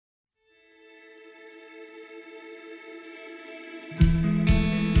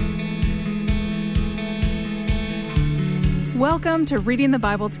Welcome to Reading the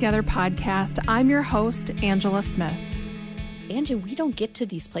Bible Together podcast. I'm your host, Angela Smith. Angie, we don't get to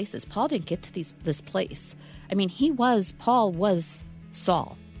these places. Paul didn't get to this place. I mean, Paul was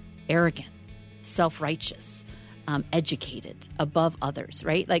Saul, arrogant, self-righteous, educated, above others,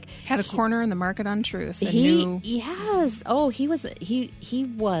 right? Like Had a corner in the market on truth. Yes. Oh, he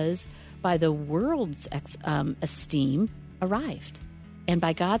was by the world's esteem arrived, and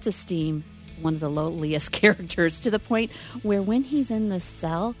by God's esteem, one of the lowliest characters, to the point where when he's in the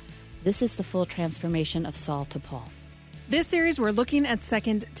cell, this is the full transformation of Saul to Paul. This series, we're looking at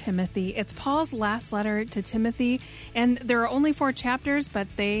 2 Timothy. It's Paul's last letter to Timothy, and there are only 4 chapters, but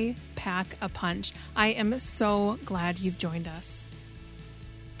they pack a punch. I am so glad you've joined us.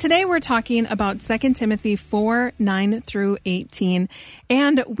 Today we're talking about 2 Timothy 4, 9 through 18,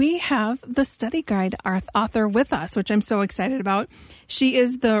 and we have the study guide author with us, which I'm so excited about. She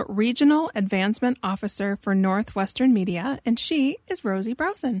is the Regional Advancement Officer for Northwestern Media, and she is Rosie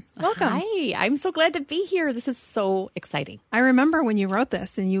Browson. Welcome. Hi, I'm so glad to be here. This is so exciting. I remember when you wrote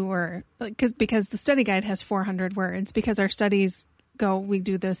this, and you were, because the study guide has 400 words, because our studies we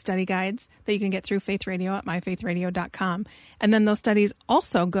do the study guides that you can get through Faith Radio at myfaithradio.com. And then those studies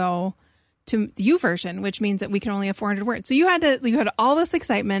also go to the YouVersion, which means that we can only have 400 words. So you had all this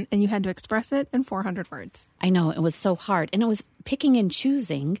excitement and you had to express it in 400 words. I know, it was so hard. And it was picking and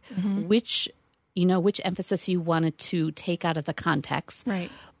choosing which emphasis you wanted to take out of the context. Right.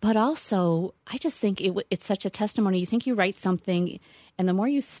 But also, I just think it's such a testimony. You think you write something, and the more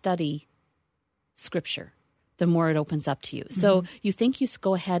you study Scripture, the more it opens up to you. So you think you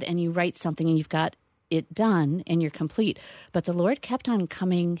go ahead and you write something and you've got it done and you're complete. But the Lord kept on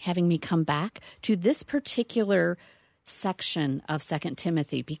having me come back to this particular section of 2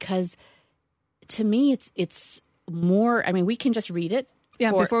 Timothy, because to me it's more, I mean, we can just read it.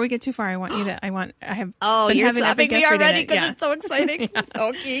 Yeah, before we get too far, I have been you're having stopping me already because it's so exciting. Yeah.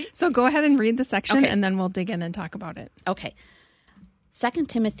 Okay. So go ahead and read the section and then we'll dig in and talk about it. Okay. 2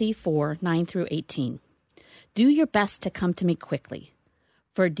 Timothy 4, 9 through 18. Do your best to come to me quickly.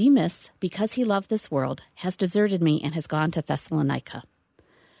 For Demas, because he loved this world, has deserted me and has gone to Thessalonica.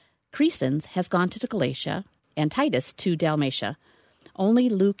 Crescens has gone to Galatia, and Titus to Dalmatia. Only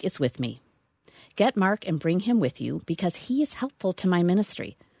Luke is with me. Get Mark and bring him with you, because he is helpful to my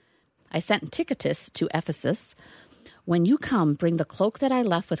ministry. I sent Tychicus to Ephesus. When you come, bring the cloak that I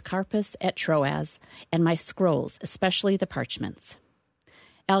left with Carpus at Troas, and my scrolls, especially the parchments.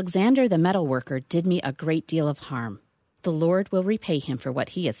 Alexander the metalworker did me a great deal of harm. The Lord will repay him for what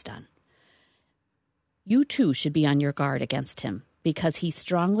he has done. You too should be on your guard against him, because he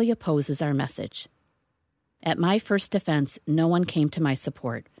strongly opposes our message. At my first defense, no one came to my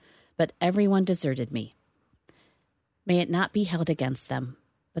support, but everyone deserted me. May it not be held against them,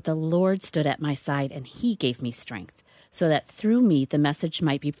 but the Lord stood at my side, and he gave me strength, so that through me the message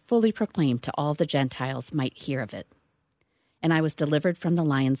might be fully proclaimed to all the Gentiles might hear of it. And I was delivered from the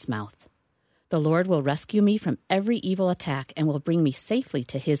lion's mouth. The Lord will rescue me from every evil attack and will bring me safely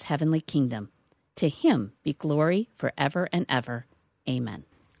to his heavenly kingdom. To him be glory forever and ever. Amen.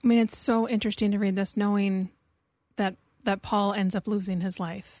 I mean, it's so interesting to read this knowing that Paul ends up losing his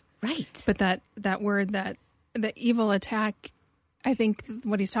life. Right. But that word, that the evil attack, I think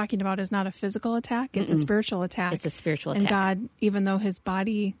what he's talking about is not a physical attack. It's a spiritual attack. It's a spiritual attack. And God, even though his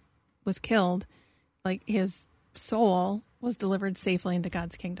body was killed, like his soul was delivered safely into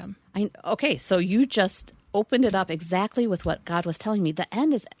God's kingdom. Okay, so you just opened it up exactly with what God was telling me. The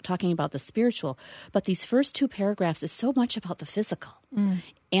end is talking about the spiritual, but these first 2 paragraphs is so much about the physical.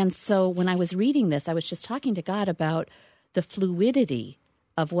 And so when I was reading this, I was just talking to God about the fluidity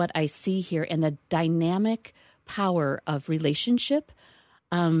of what I see here and the dynamic power of relationship.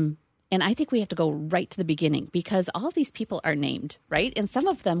 And I think we have to go right to the beginning, because all these people are named, right? And some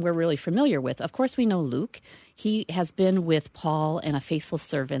of them we're really familiar with. Of course, we know Luke. He has been with Paul and a faithful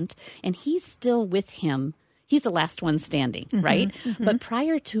servant, and he's still with him. He's the last one standing, right? But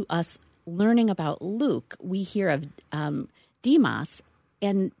prior to us learning about Luke, we hear of Demas,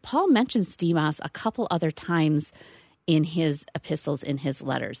 and Paul mentions Demas a couple other times in his epistles, in his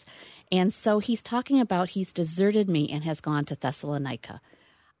letters. And so he's talking about he's deserted me and has gone to Thessalonica.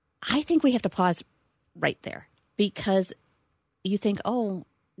 I think we have to pause right there, because you think, oh,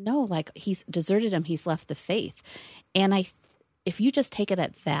 no, like he's deserted him, he's left the faith. And if you just take it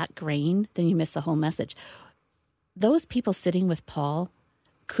at that grain, then you miss the whole message. Those people sitting with Paul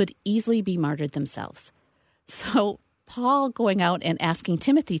could easily be martyred themselves. So Paul going out and asking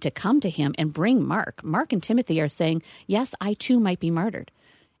Timothy to come to him and bring Mark. Mark and Timothy are saying, yes, I too might be martyred.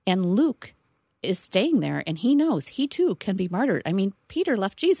 And Luke is staying there, and he knows he too can be martyred. I mean, Peter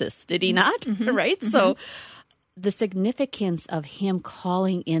left Jesus, did he not? Right? So the significance of him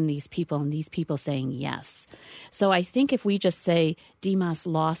calling in these people and these people saying yes. So I think if we just say Demas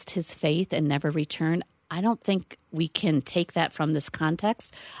lost his faith and never returned, I don't think we can take that from this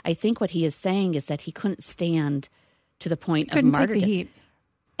context. I think what he is saying is that he couldn't stand to the point of couldn't martyrdom take the heat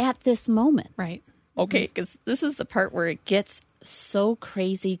at this moment. right. Okay, because this is the part where it gets so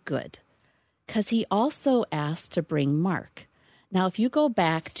crazy good. Because he also asked to bring Mark. Now, if you go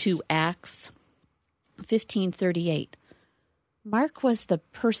back to Acts 15:38, Mark was the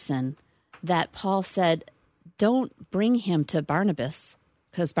person that Paul said, don't bring him to Barnabas,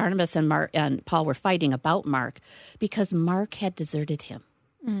 because Barnabas and Paul were fighting about Mark, because Mark had deserted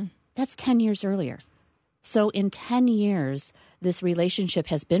him. That's 10 years earlier. So in 10 years, this relationship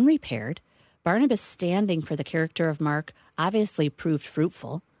has been repaired. Barnabas standing for the character of Mark obviously proved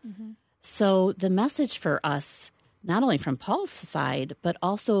fruitful. So the message for us, not only from Paul's side, but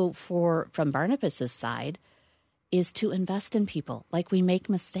also from Barnabas's side, is to invest in people. Like, we make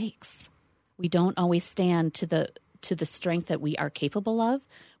mistakes. We don't always stand to the strength that we are capable of.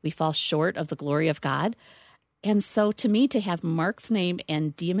 We fall short of the glory of God. And so to me, to have Mark's name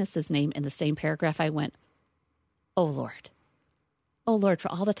and Demas's name in the same paragraph, I went, oh, Lord, for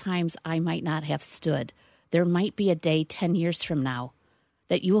all the times I might not have stood, there might be a day 10 years from now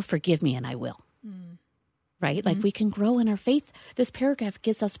that you will forgive me, and I will. Right? Like, we can grow in our faith. This paragraph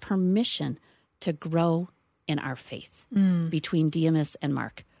gives us permission to grow in our faith between Demas and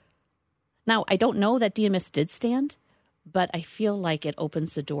Mark. Now, I don't know that Demas did stand, but I feel like it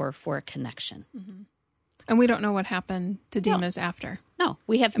opens the door for a connection. And we don't know what happened to Demas after. No,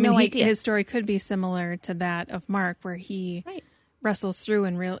 we have I mean, no idea. His story could be similar to that of Mark, where he Right. wrestles through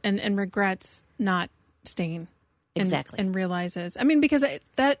and regrets not staying. Exactly. And realizes, I mean, because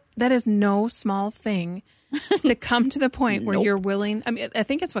that is no small thing to come to the point where Nope. you're willing. I mean, I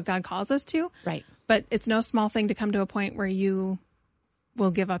think it's what God calls us to. Right. But it's no small thing to come to a point where you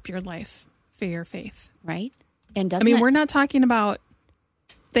will give up your life for your faith. Right? And I mean, we're not talking about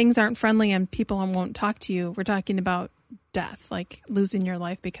things aren't friendly and people won't talk to you. We're talking about death, like losing your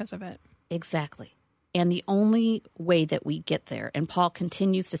life because of it. Exactly. And the only way that we get there, and Paul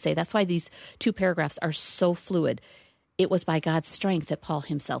continues to say, that's why these two paragraphs are so fluid. It was by God's strength that Paul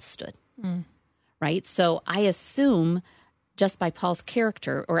himself stood. Right? So I assume just by Paul's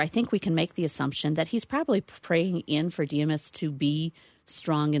character, or I think we can make the assumption that he's probably praying in for Demas to be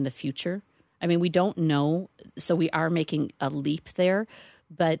strong in the future. I mean, we don't know, so we are making a leap there.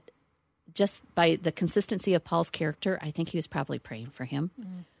 But just by the consistency of Paul's character, I think he was probably praying for him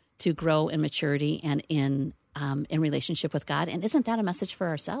to grow in maturity and in relationship with God. And isn't that a message for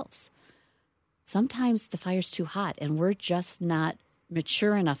ourselves? Sometimes the fire's too hot, and we're just not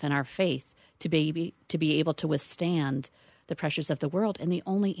mature enough in our faith to be able to withstand the pressures of the world. And the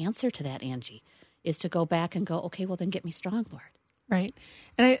only answer to that, Angie, is to go back and go, okay, well, then get me strong, Lord. Right.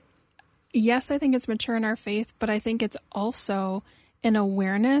 And I think it's mature in our faith, but I think it's also an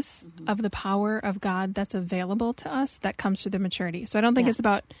awareness of the power of God that's available to us that comes through the maturity. So I don't think it's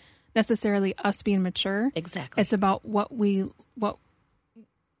about necessarily us being mature. Exactly. It's about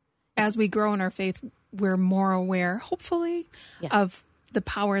as we grow in our faith, we're more aware, hopefully, of the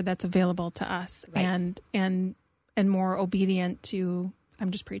power that's available to us, Right. and more obedient to. I'm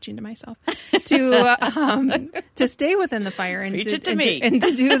just preaching to myself to stay within the fire and Preach it to and me. and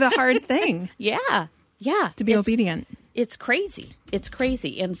to do the hard thing, Yeah. to be obedient. It's crazy. It's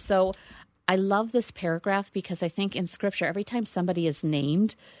crazy. And so I love this paragraph because I think in Scripture, every time somebody is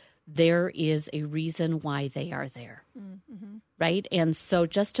named, there is a reason why they are there. Right? And so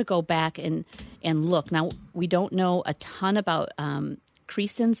just to go back and look. Now, we don't know a ton about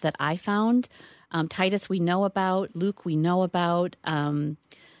Crescens that I found. Titus we know about. Luke we know about.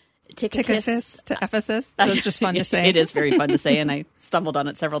 Tychicus to Ephesus. That's just fun to say. It is very fun to say, and I stumbled on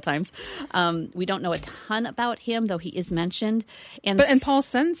it several times. We don't know a ton about him, though he is mentioned. And Paul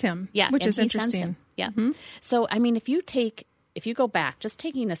sends him, which is he sends interesting. him. Yeah. So, I mean, if you go back, just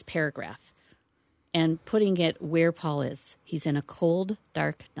taking this paragraph and putting it where Paul is, he's in a cold,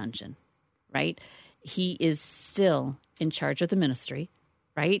 dark dungeon, right? He is still in charge of the ministry.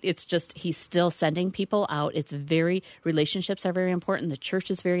 Right? It's just he's still sending people out. Relationships are very important. The church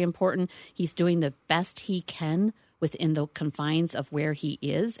is very important. He's doing the best he can within the confines of where he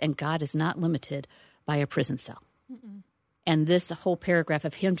is, and God is not limited by a prison cell. And this whole paragraph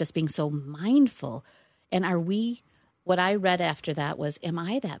of him just being so mindful. And what I read after that was, am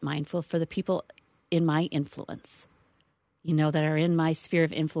I that mindful for the people in my influence? That are in my sphere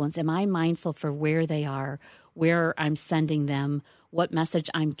of influence. Am I mindful for where they are, where I'm sending them, what message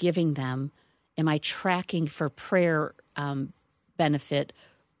I'm giving them? Am I tracking for prayer benefit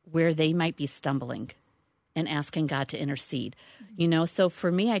where they might be stumbling? and asking God to intercede. You know, so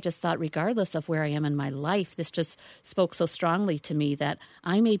for me, I just thought, regardless of where I am in my life, this just spoke so strongly to me that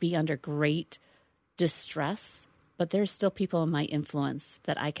I may be under great distress, but there's still people in my influence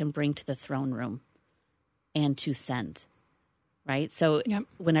that I can bring to the throne room and to send, right? So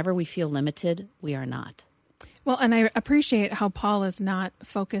whenever we feel limited, we are not. Well, and I appreciate how Paul is not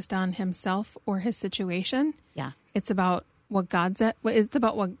focused on himself or his situation. Yeah. It's about what it's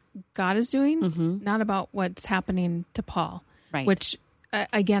about what God is doing, not about what's happening to Paul. Right. Which,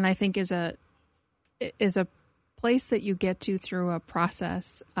 again, I think is a place that you get to through a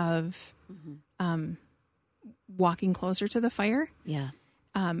process of walking closer to the fire. Yeah.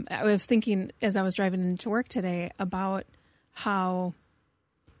 I was thinking as I was driving into work today about how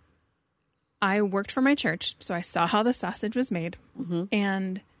I worked for my church, so I saw how the sausage was made.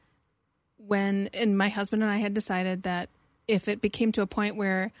 And and my husband and I had decided that if it became to a point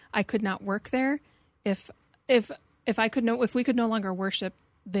where I could not work there, if we could no longer worship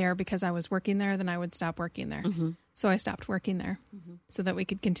there because I was working there, then I would stop working there. So I stopped working there so that we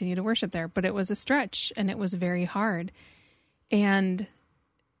could continue to worship there. But it was a stretch and it was very hard. And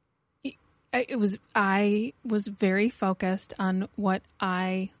I was very focused on what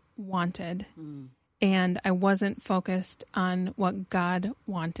I wanted. And I wasn't focused on what God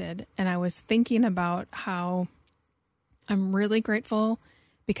wanted. And I was thinking about how I'm really grateful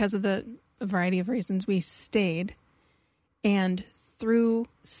because of the variety of reasons we stayed. And through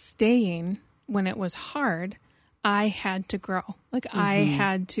staying, when it was hard, I had to grow. Like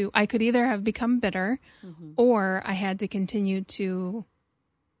I could either have become bitter or I had to continue to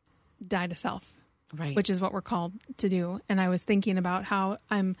die to self, Right. which is what we're called to do. And I was thinking about how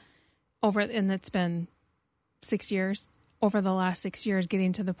I'm and it's been 6 years, over the last 6 years,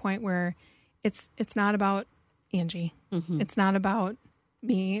 getting to the point where it's not about Angie. It's not about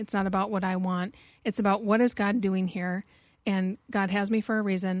me. It's not about what I want. It's about what is God doing here? And God has me for a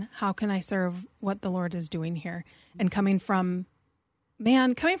reason. How can I serve what the Lord is doing here? And coming from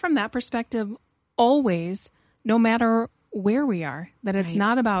that perspective, always, no matter where we are, that it's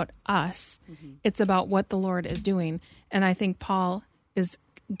not about us. It's about what the Lord is doing. And I think Paul is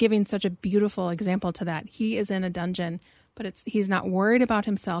giving such a beautiful example to that. He is in a dungeon, but he's not worried about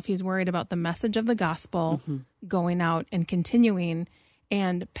himself. He's worried about the message of the gospel going out and continuing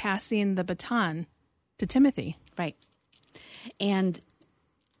and passing the baton to Timothy. Right. And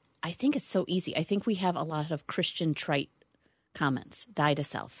I think it's so easy. I think we have a lot of Christian trite comments. Die to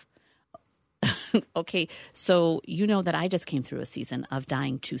self. Okay, so you know that I just came through a season of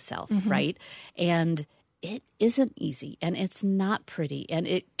dying to self, right? And it isn't easy, and it's not pretty, and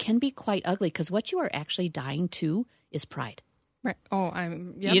it can be quite ugly because what you are actually dying to is pride. Right. Oh,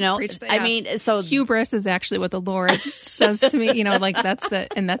 preach that. I mean, so hubris is actually what the Lord says to me, like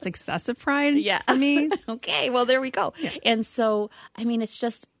that's excessive pride for me. Okay, well, there we go. Yeah. And so, I mean, it's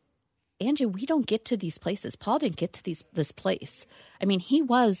just, Angie, we don't get to these places. Paul didn't get to this place. I mean,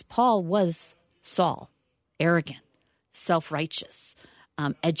 Paul was Saul, arrogant, self-righteous,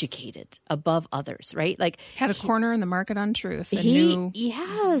 educated, above others, right? Like had a corner in the market on truth.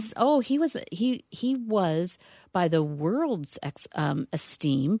 Yes. Oh, he was by the world's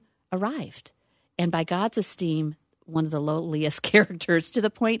esteem arrived, and by God's esteem, one of the lowliest characters, to the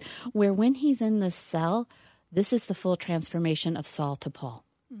point where when he's in the cell, this is the full transformation of Saul to Paul,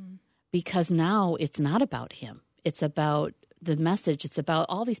 because now it's not about him. It's about the message. It's about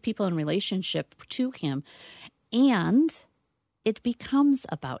all these people in relationship to him, and it becomes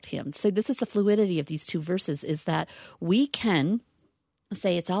about him. So this is the fluidity of these two verses, is that we can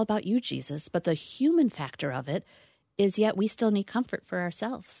say it's all about you, Jesus, but the human factor of it is yet we still need comfort for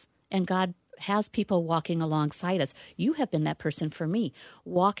ourselves. And God has people walking alongside us. You have been that person for me,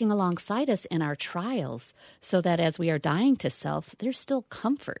 walking alongside us in our trials so that as we are dying to self, there's still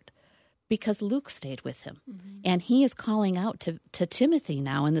comfort because Luke stayed with him. And he is calling out to Timothy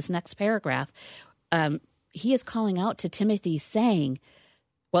now in this next paragraph. He is calling out to Timothy saying,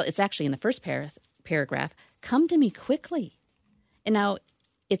 well, it's actually in the first paragraph, come to me quickly. And now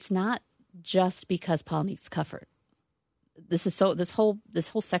it's not just because Paul needs comfort. This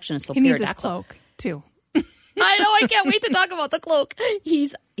whole section is so he paradoxical. Needs his cloak too. I know, I can't wait to talk about the cloak.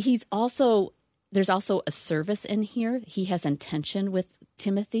 He's also, there's also a service in here. He has intention with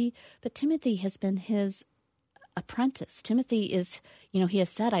Timothy, but Timothy has been his apprentice. Timothy is, he has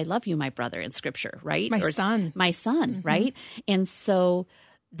said, I love you, my brother, in Scripture, right? My son, right? And so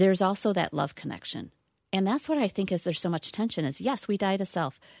there's also that love connection. And that's what I think is there's so much tension is, yes, we die to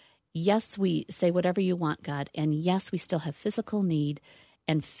self. Yes, we say whatever you want, God. And yes, we still have physical need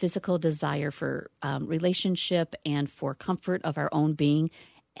and physical desire for relationship and for comfort of our own being.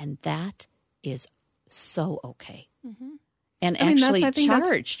 And that is so okay. Mm-hmm. And I mean, actually I think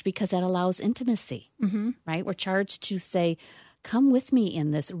charged because that allows intimacy, right? We're charged to say, come with me in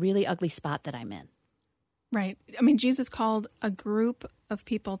this really ugly spot that I'm in. Right. I mean, Jesus called a group of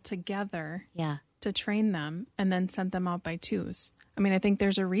people together to train them and then sent them out by twos. I mean, I think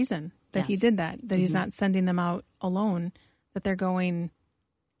there's a reason that he did that he's not sending them out alone, that they're going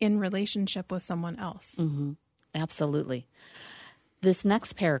in relationship with someone else. Mm-hmm. Absolutely. This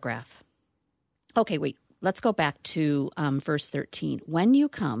next paragraph. Okay, wait. Let's go back to verse 13. When you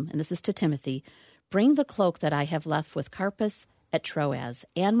come, and this is to Timothy, bring the cloak that I have left with Carpus at Troas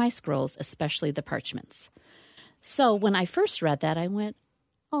and my scrolls, especially the parchments. So when I first read that, I went,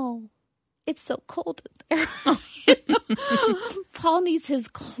 oh, it's so cold there. Paul needs his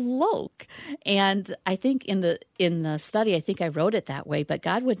cloak. And I think in the study, I think I wrote it that way, but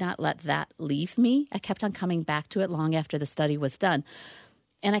God would not let that leave me. I kept on coming back to it long after the study was done.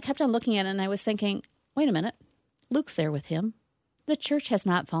 And I kept on looking at it, and I was thinking, wait a minute, Luke's there with him. The church has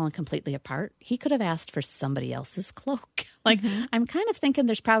not fallen completely apart. He could have asked for somebody else's cloak. I'm kind of thinking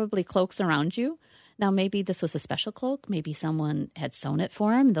there's probably cloaks around you. Now, maybe this was a special cloak. Maybe someone had sewn it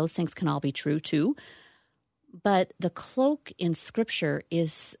for him. Those things can all be true, too. But the cloak in Scripture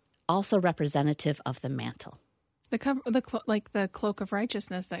is also representative of the mantle. The cloak of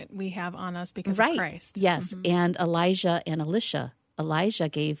righteousness that we have on us because of Christ. Yes, and Elijah and Elisha. Elijah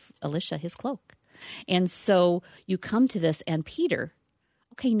gave Elisha his cloak. And so you come to this, and Peter,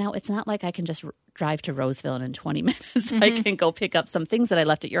 okay, now it's not like I can just drive to Roseville and in 20 minutes I can go pick up some things that I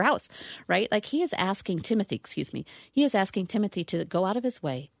left at your house, right? Like he is asking Timothy to go out of his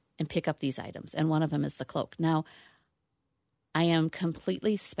way and pick up these items, and one of them is the cloak. Now, I am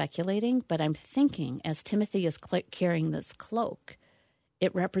completely speculating, but I'm thinking as Timothy is carrying this cloak,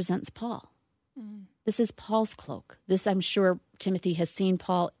 it represents Paul. This is Paul's cloak. This, I'm sure Timothy has seen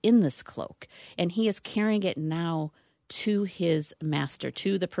Paul in this cloak, and he is carrying it now to his master,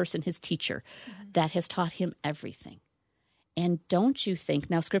 to the person, his teacher, that has taught him everything. And don't you think,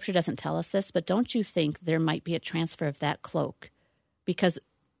 now Scripture doesn't tell us this, but don't you think there might be a transfer of that cloak? Because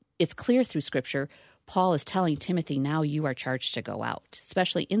it's clear through Scripture, Paul is telling Timothy, now you are charged to go out,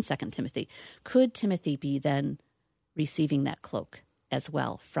 especially in 2 Timothy. Could Timothy be then receiving that cloak as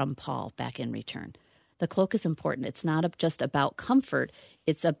well from Paul back in return? The cloak is important. It's not just about comfort.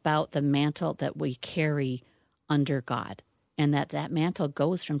 It's about the mantle that we carry under God, and that mantle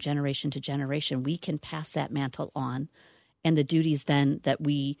goes from generation to generation. We can pass that mantle on, and the duties then that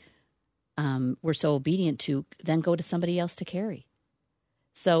we were so obedient to then go to somebody else to carry.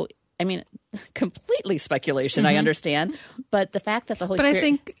 So, I mean, completely speculation, I understand, but the fact that the Holy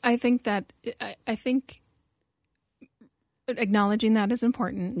Spirit... But I think acknowledging that is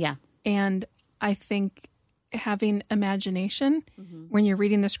important. Yeah. And I think having imagination when you're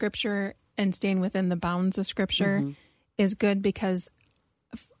reading the Scripture and staying within the bounds of Scripture is good, because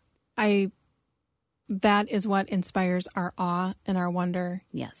that is what inspires our awe and our wonder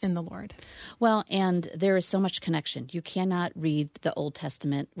in the Lord. Well, and there is so much connection. You cannot read the Old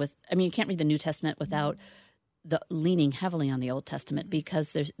Testament you can't read the New Testament without the leaning heavily on the Old Testament,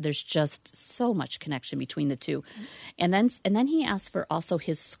 because there's just so much connection between the two. And then he asks for also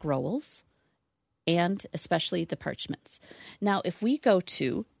his scrolls and especially the parchments. Now, if we go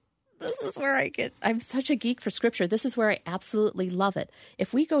to, this is where I'm such a geek for Scripture. This is where I absolutely love it.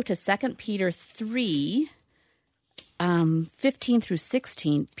 If we go to 2 Peter 3, 15 through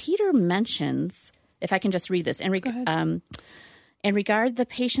 16, Peter mentions, if I can just read this, and regard the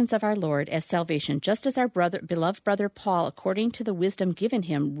patience of our Lord as salvation, just as our beloved brother Paul, according to the wisdom given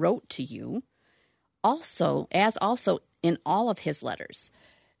him, wrote to you, also in all of his letters.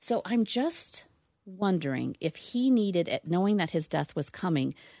 So I'm just wondering if he needed, knowing that his death was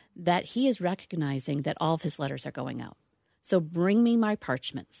coming, that he is recognizing that all of his letters are going out. So bring me my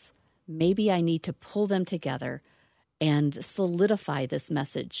parchments. Maybe I need to pull them together and solidify this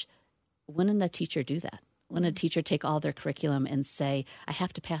message. Wouldn't a teacher do that? Wouldn't a teacher take all their curriculum and say, I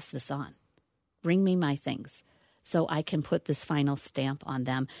have to pass this on. Bring me my things so I can put this final stamp on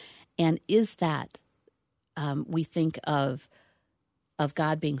them. And is that, we think of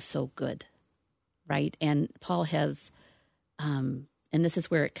God being so good, right? And Paul has, and this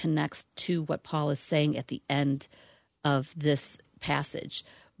is where it connects to what Paul is saying at the end of this passage,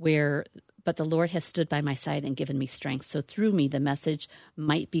 but the Lord has stood by my side and given me strength. So through me, the message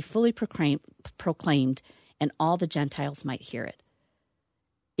might be fully proclaimed and all the Gentiles might hear it.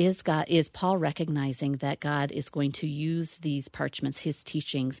 Is Paul recognizing that God is going to use these parchments, his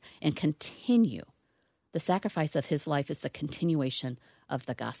teachings, and continue? The sacrifice of his life is the continuation of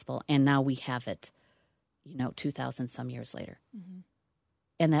the gospel, and now we have it, 2,000 some years later. Mm-hmm.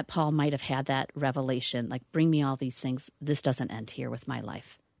 and that Paul might have had that revelation, like, bring me all these things. This doesn't end here with my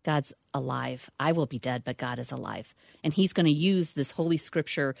life. God's alive. I will be dead, but God is alive. And he's going to use this Holy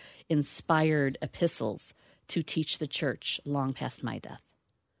Scripture-inspired epistles to teach the church long past my death.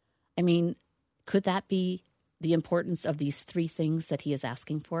 I mean, could that be the importance of these three things that he is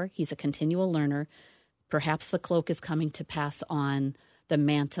asking for? He's a continual learner. Perhaps the cloak is coming to pass on the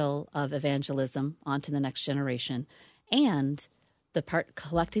mantle of evangelism onto the next generation, and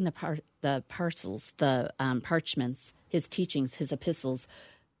collecting the parcels, the parchments, his teachings, his epistles,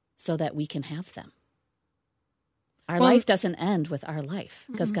 so that we can have them. Our life doesn't end with our life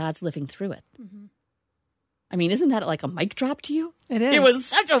because God's living through it. Mm-hmm. I mean, isn't that like a mic drop to you? It is. It was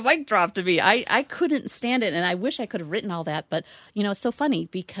such a mic drop to me. I couldn't stand it, and I wish I could have written all that. But, it's so funny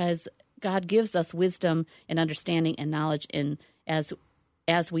because God gives us wisdom and understanding and knowledge as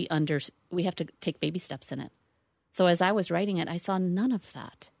we have to take baby steps in it. So as I was writing it, I saw none of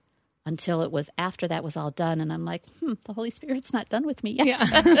that until it was after that was all done. And I'm like, the Holy Spirit's not done with me yet. Yeah.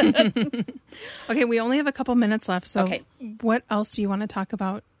 Okay, we only have a couple minutes left. So what else do you want to talk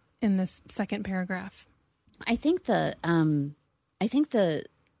about in this second paragraph? I think the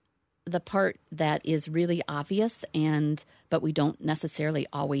part that is really obvious but we don't necessarily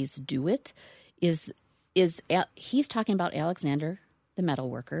always do it is he's talking about Alexander, the metal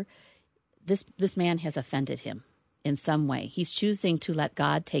worker. This man has offended him in some way. He's choosing to let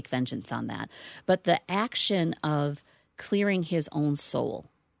God take vengeance on that. But the action of clearing his own soul,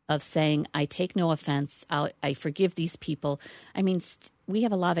 of saying, I take no offense, I forgive these people. I mean, we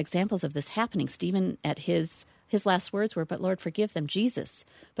have a lot of examples of this happening. Stephen, at his last words were, but Lord, forgive them. Jesus,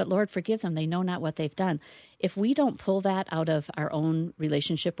 but Lord, forgive them. They know not what they've done. If we don't pull that out of our own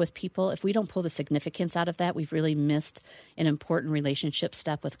relationship with people, if we don't pull the significance out of that, we've really missed an important relationship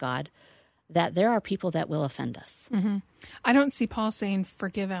step with God, that there are people that will offend us. Mm-hmm. I don't see Paul saying,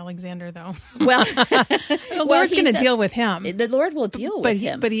 forgive Alexander, though. Well, the Lord's going to deal with him. The Lord will deal with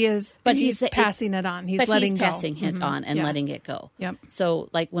him. But he's passing it on. He's letting go. He's passing it on and letting it go. Yep. So,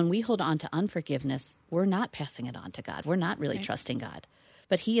 like, when we hold on to unforgiveness, we're not passing it on to God. We're not really trusting God.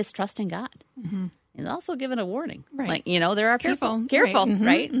 But he is trusting God. Mm-hmm. And also giving a warning. Right. Like, there are people. Careful,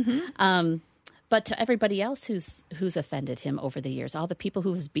 right? Mm-hmm. But to everybody else who's offended him over the years, all the people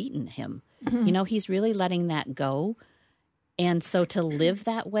who has beaten him, he's really letting that go. And so to live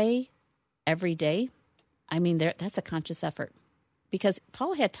that way every day, I mean, that's a conscious effort. Because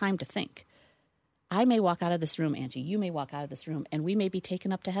Paul had time to think. I may walk out of this room, Angie, you may walk out of this room, and we may be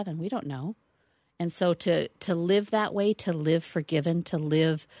taken up to heaven. We don't know. And so to live that way, to live forgiven, to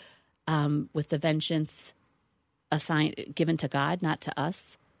live with the vengeance given to God, not to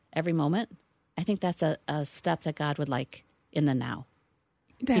us, every moment, I think that's a step that God would like in the now.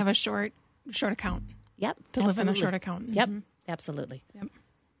 To have a short account. Yep. To live in a short account. Yep. Absolutely. Yep.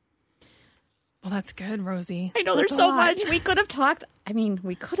 Well, that's good, Rosie. I know there's so much. We could have talked. I mean,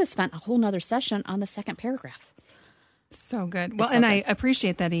 we could have spent a whole nother session on the second paragraph. So good. Well, and I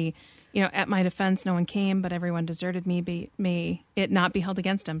appreciate that he, at my defense, no one came, but everyone deserted me. May it not be held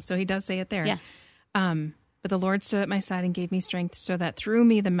against him. So he does say it there. Yeah. But the Lord stood at my side and gave me strength so that through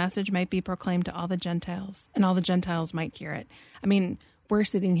me the message might be proclaimed to all the Gentiles, and all the Gentiles might hear it. I mean, we're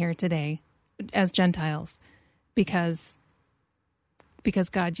sitting here today as Gentiles because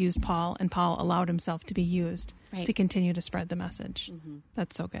God used Paul, and Paul allowed himself to be used to continue to spread the message. Mm-hmm.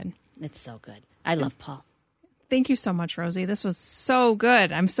 That's so good. It's so good. I love Paul. Thank you so much, Rosie. This was so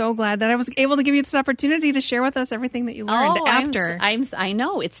good. I'm so glad that I was able to give you this opportunity to share with us everything that you learned after. I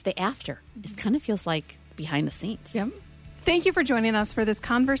know. It's the after. It kind of feels like behind the scenes. Yep. Thank you for joining us for this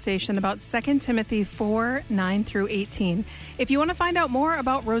conversation about 2 Timothy 4, 9 through 18. If you want to find out more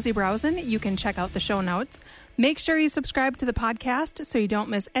about Rosie Browson, you can check out the show notes. Make sure you subscribe to the podcast so you don't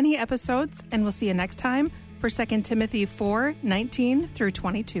miss any episodes, and we'll see you next time for 2 Timothy 4, 19 through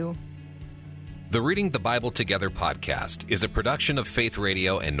 22. The Reading the Bible Together podcast is a production of Faith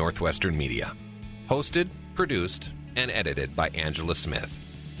Radio and Northwestern Media. Hosted, produced, and edited by Angela Smith.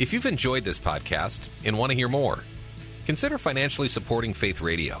 If you've enjoyed this podcast and want to hear more, consider financially supporting Faith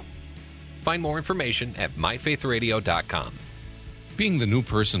Radio. Find more information at myfaithradio.com. Being the new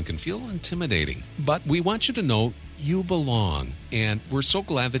person can feel intimidating, but we want you to know you belong, and we're so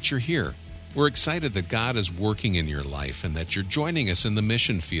glad that you're here. We're excited that God is working in your life and that you're joining us in the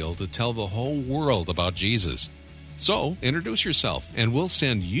mission field to tell the whole world about Jesus. So, introduce yourself, and we'll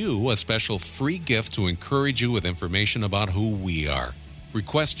send you a special free gift to encourage you with information about who we are.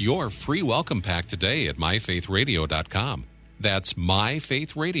 Request your free welcome pack today at myfaithradio.com. That's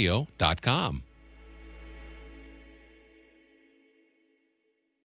myfaithradio.com.